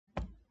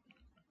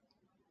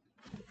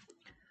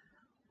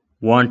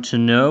Want to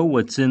know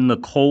what's in the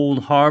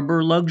Cold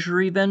Harbor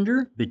luxury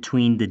vendor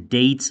between the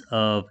dates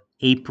of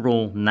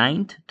April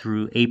 9th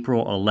through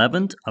April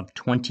 11th of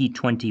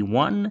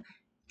 2021?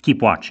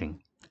 Keep watching.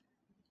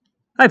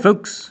 Hi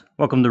folks,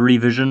 welcome to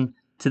Revision.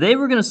 Today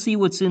we're going to see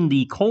what's in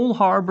the Cold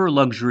Harbor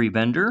luxury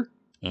vendor,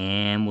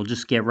 and we'll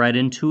just get right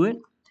into it.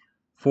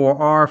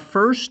 For our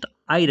first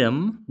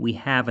item, we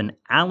have an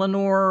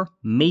Eleanor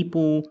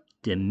Maple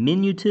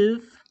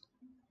diminutive.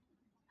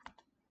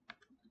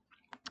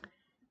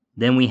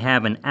 Then we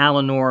have an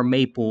Eleanor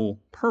Maple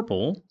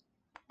Purple.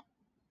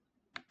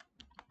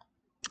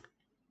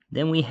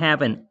 Then we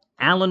have an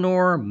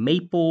Eleanor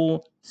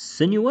Maple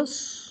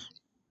Sinuous.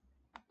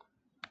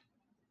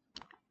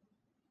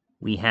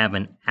 We have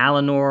an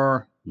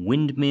Eleanor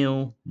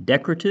Windmill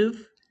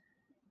Decorative.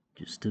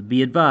 Just to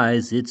be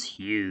advised, it's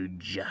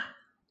huge.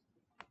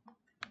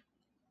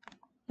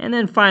 And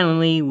then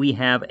finally, we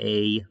have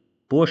a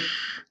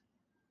bush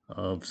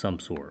of some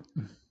sort.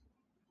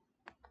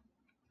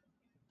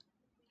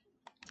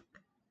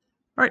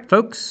 All right,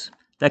 folks,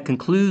 that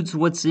concludes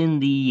what's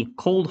in the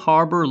Cold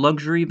Harbor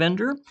luxury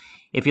vendor.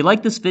 If you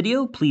like this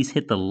video, please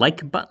hit the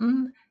like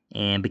button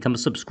and become a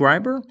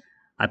subscriber.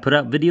 I put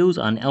out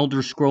videos on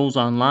Elder Scrolls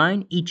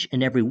Online each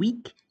and every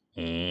week,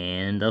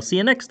 and I'll see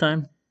you next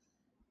time.